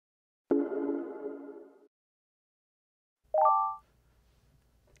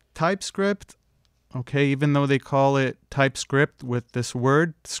TypeScript, okay, even though they call it TypeScript with this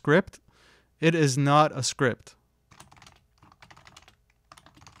word script, it is not a script.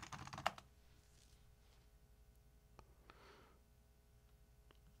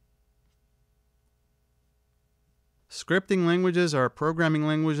 Scripting languages are programming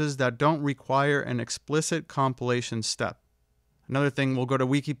languages that don't require an explicit compilation step. Another thing, we'll go to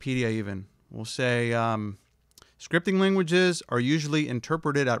Wikipedia even. We'll say scripting languages are usually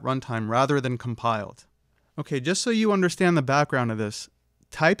interpreted at runtime rather than compiled. Okay, just so you understand the background of this,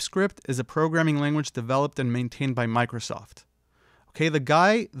 TypeScript is a programming language developed and maintained by Microsoft. Okay,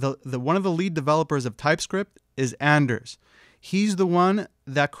 one of the lead developers of TypeScript is Anders. He's the one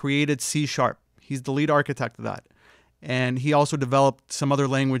that created C#. He's the lead architect of that. And he also developed some other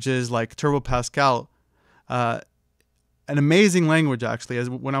languages like Turbo Pascal. An amazing language, actually.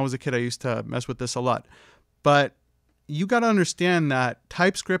 When I was a kid, I used to mess with this a lot. But you got to understand that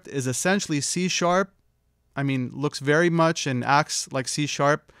TypeScript is essentially C#. I mean, looks very much and acts like C#.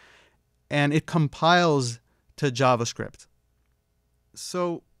 And it compiles to JavaScript.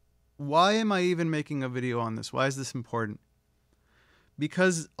 So why am I even making a video on this? Why is this important?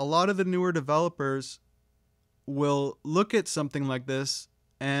 Because a lot of the newer developers will look at something like this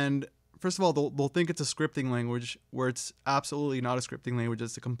and first of all, they'll think it's a scripting language where it's absolutely not a scripting language.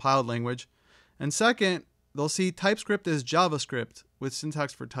 It's a compiled language. And second, they'll see TypeScript as JavaScript with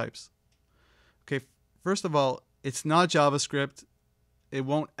syntax for types. Okay, first of all, it's not JavaScript. It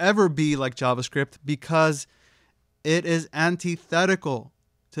won't ever be like JavaScript because it is antithetical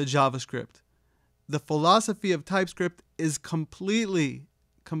to JavaScript. The philosophy of TypeScript is completely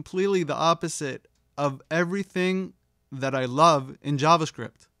the opposite of everything that I love in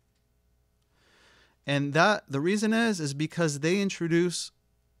JavaScript. And the reason is because they introduce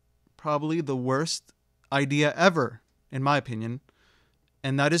probably the worst idea ever, in my opinion,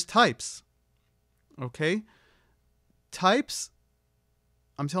 and that is types. Okay? Types,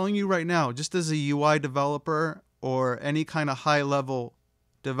 I'm telling you right now, just as a UI developer or any kind of high-level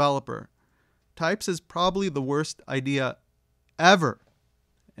developer, types is probably the worst idea ever.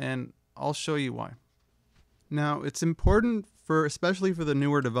 And I'll show you why. Now, it's important especially for the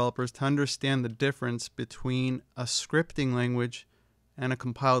newer developers to understand the difference between a scripting language and a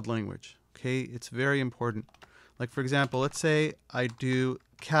compiled language. Okay, it's very important. Like for example, let's say I do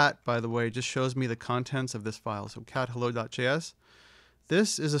cat, by the way, just shows me the contents of this file. So cat hello.js.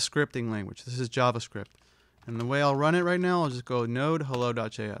 This is a scripting language. This is JavaScript. And the way I'll run it right now, I'll just go node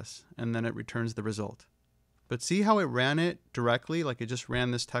hello.js and then it returns the result. But see how it ran it directly, like it just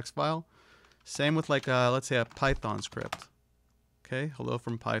ran this text file? Same with like let's say a Python script. Okay, hello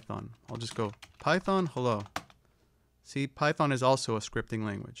from Python. I'll just go Python hello. See, Python is also a scripting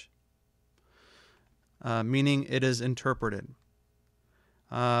language, meaning it is interpreted.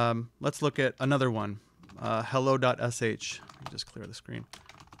 Let's look at another one, hello.sh. Let me just clear the screen.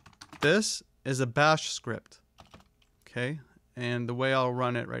 This is a bash script. Okay, and the way I'll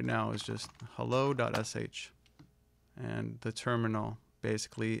run it right now is just hello.sh, and the terminal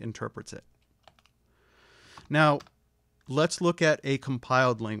basically interprets it. Now, let's look at a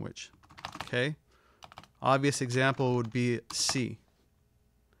compiled language. Okay, obvious example would be C.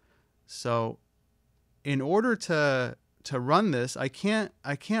 So, in order to run this, I can't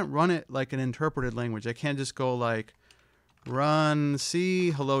run it like an interpreted language. I can't just go like run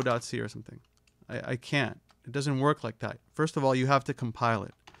C hello.c or something. I can't. It doesn't work like that. First of all, you have to compile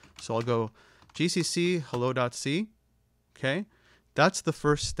it. So I'll go gcc hello.c. Okay, that's the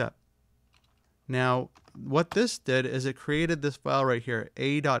first step. Now, what this did is it created this file right here,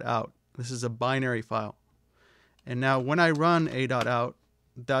 a.out. This is a binary file. And now when I run a.out,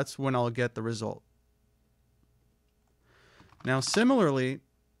 that's when I'll get the result. Now, similarly,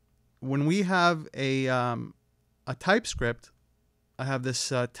 when we have a TypeScript, I have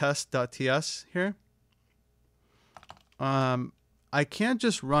this test.ts here. I can't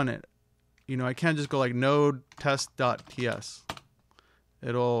just run it. You know, I can't just go like node test.ts.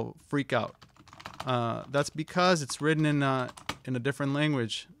 It'll freak out. That's because it's written in a different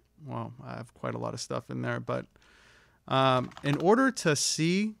language. Well, I have quite a lot of stuff in there, but in order to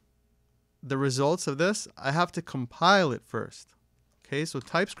see the results of this, I have to compile it first. Okay, so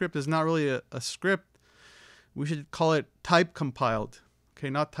TypeScript is not really a script. We should call it type compiled. Okay,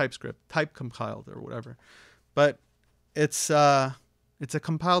 not TypeScript, type compiled or whatever. But it's a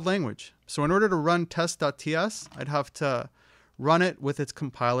compiled language. So in order to run test.ts, I'd have to run it with its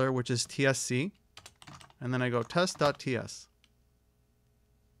compiler, which is tsc. And then I go test.ts.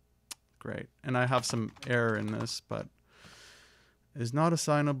 Great. And I have some error in this, but is not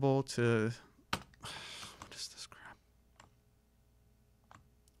assignable to... What is this crap?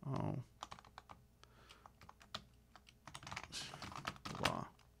 Oh. Blah.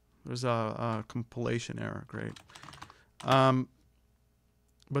 There's a compilation error. Great.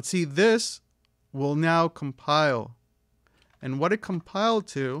 But see, this will now compile. And what it compiled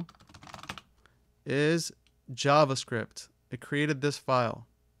to is JavaScript. It created this file,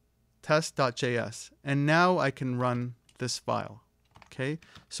 test.js. And now I can run this file. Okay?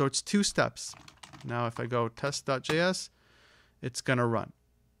 So it's 2 steps. Now if I go test.js, it's going to run.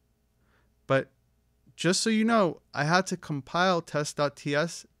 But just so you know, I had to compile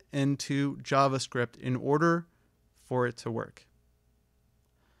test.ts into JavaScript in order for it to work.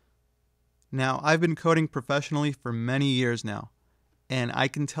 Now, I've been coding professionally for many years now, and I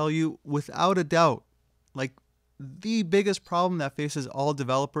can tell you without a doubt, like, the biggest problem that faces all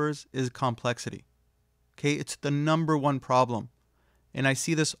developers is complexity. Okay, it's the #1 problem, and I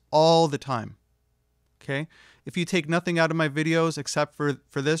see this all the time. Okay, if you take nothing out of my videos except for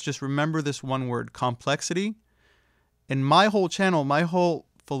this, just remember this one word, complexity. And my whole channel, my whole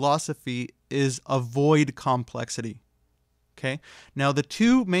philosophy is avoid complexity. Okay, now the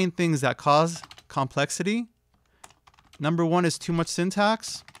 2 main things that cause complexity, #1 is too much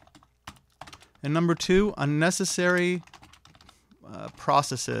syntax, and #2, unnecessary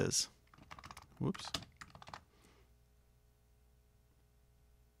processes. Whoops.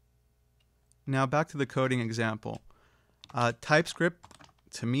 Now back to the coding example. TypeScript,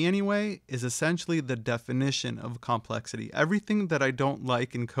 to me anyway, is essentially the definition of complexity. Everything that I don't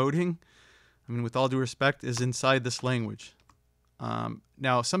like in coding, I mean, with all due respect, is inside this language.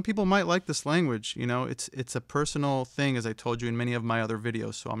 Now, some people might like this language. You know, it's a personal thing, as I told you in many of my other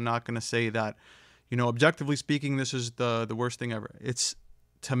videos. So I'm not going to say that, you know, objectively speaking, this is the worst thing ever.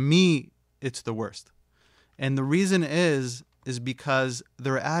 To me, it's the worst. And the reason is because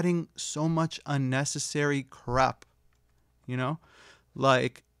they're adding so much unnecessary crap. You know,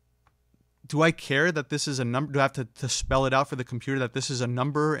 like, do I care that this is a number? Do I have to spell it out for the computer that this is a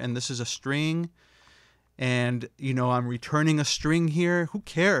number and this is a string? And, you know, I'm returning a string here. Who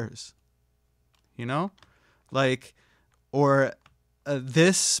cares? You know, like, or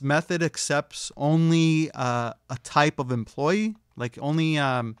this method accepts only a type of employee, like only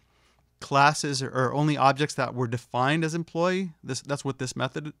classes or only objects that were defined as employee. That's what this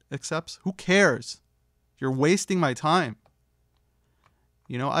method accepts. Who cares? You're wasting my time.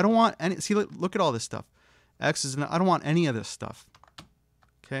 You know, I don't want any. See, look at all this stuff. X is. I don't want any of this stuff.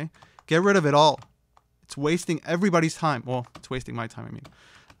 Okay, get rid of it all. It's wasting everybody's time. Well, it's wasting my time, I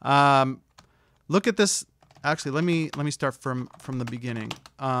mean. Look at this. Actually, let me start from the beginning.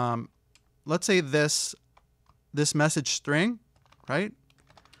 Let's say this message string, right?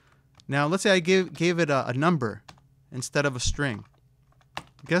 Now, let's say I gave it a number instead of a string.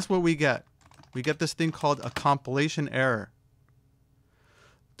 Guess what we get? We get this thing called a compilation error.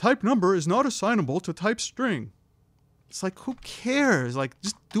 Type number is not assignable to type string. It's like, who cares? Like,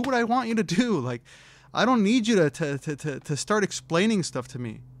 just do what I want you to do. Like, I don't need you to start explaining stuff to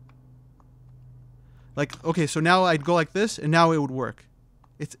me. Like, okay, so now I'd go like this, and now it would work.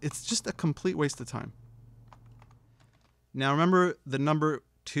 It's just a complete waste of time. Now, remember the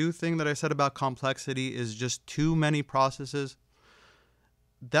 #2 thing that I said about complexity is just too many processes?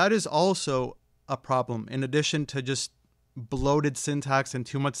 That is also a problem, in addition to just bloated syntax and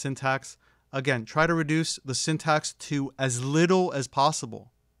too much syntax. Again, try to reduce the syntax to as little as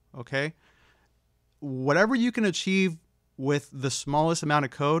possible, okay? Whatever you can achieve with the smallest amount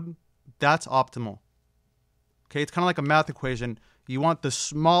of code, that's optimal. Okay, it's kind of like a math equation. You want the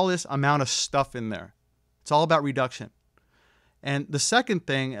smallest amount of stuff in there. It's all about reduction. And the second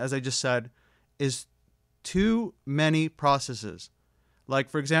thing, as I just said, is too many processes. Like,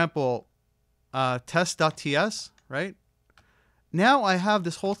 for example, test.ts, right? Now I have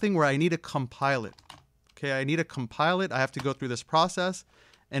this whole thing where I need to compile it. Okay, I need to compile it. I have to go through this process.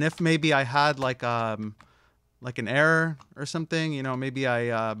 And if maybe I had like an error or something, you know, maybe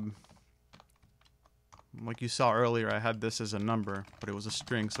I, like you saw earlier, I had this as a number, but it was a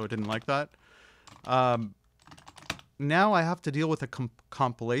string, so it didn't like that. Now I have to deal with a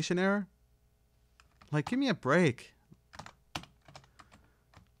compilation error. Like, give me a break.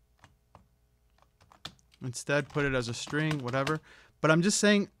 Instead, put it as a string, whatever. But I'm just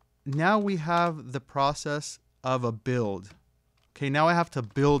saying, now we have the process of a build. Okay, now I have to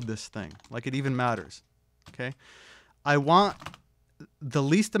build this thing, like it even matters. Okay, I want the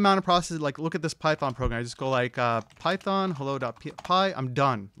least amount of processes. Like, look at this Python program. I just go like Python hello.py. I'm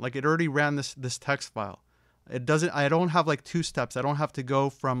done. Like, it already ran this text file. It doesn't. I don't have like 2 steps. I don't have to go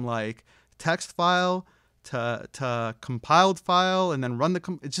from like text file to compiled file and then run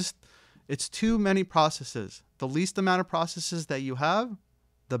it's too many processes. The least amount of processes that you have,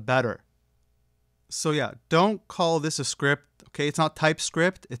 the better. So yeah, don't call this a script. Okay, it's not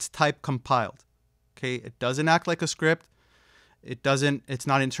TypeScript, it's type compiled. Okay, it doesn't act like a script. It's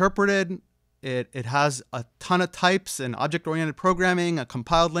not interpreted. It has a ton of types and object-oriented programming, a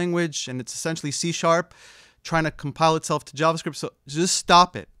compiled language, and it's essentially C# trying to compile itself to JavaScript. So just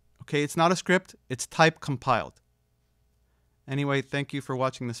stop it. Okay, it's not a script, it's type compiled. Anyway, thank you for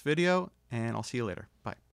watching this video, and I'll see you later. Bye.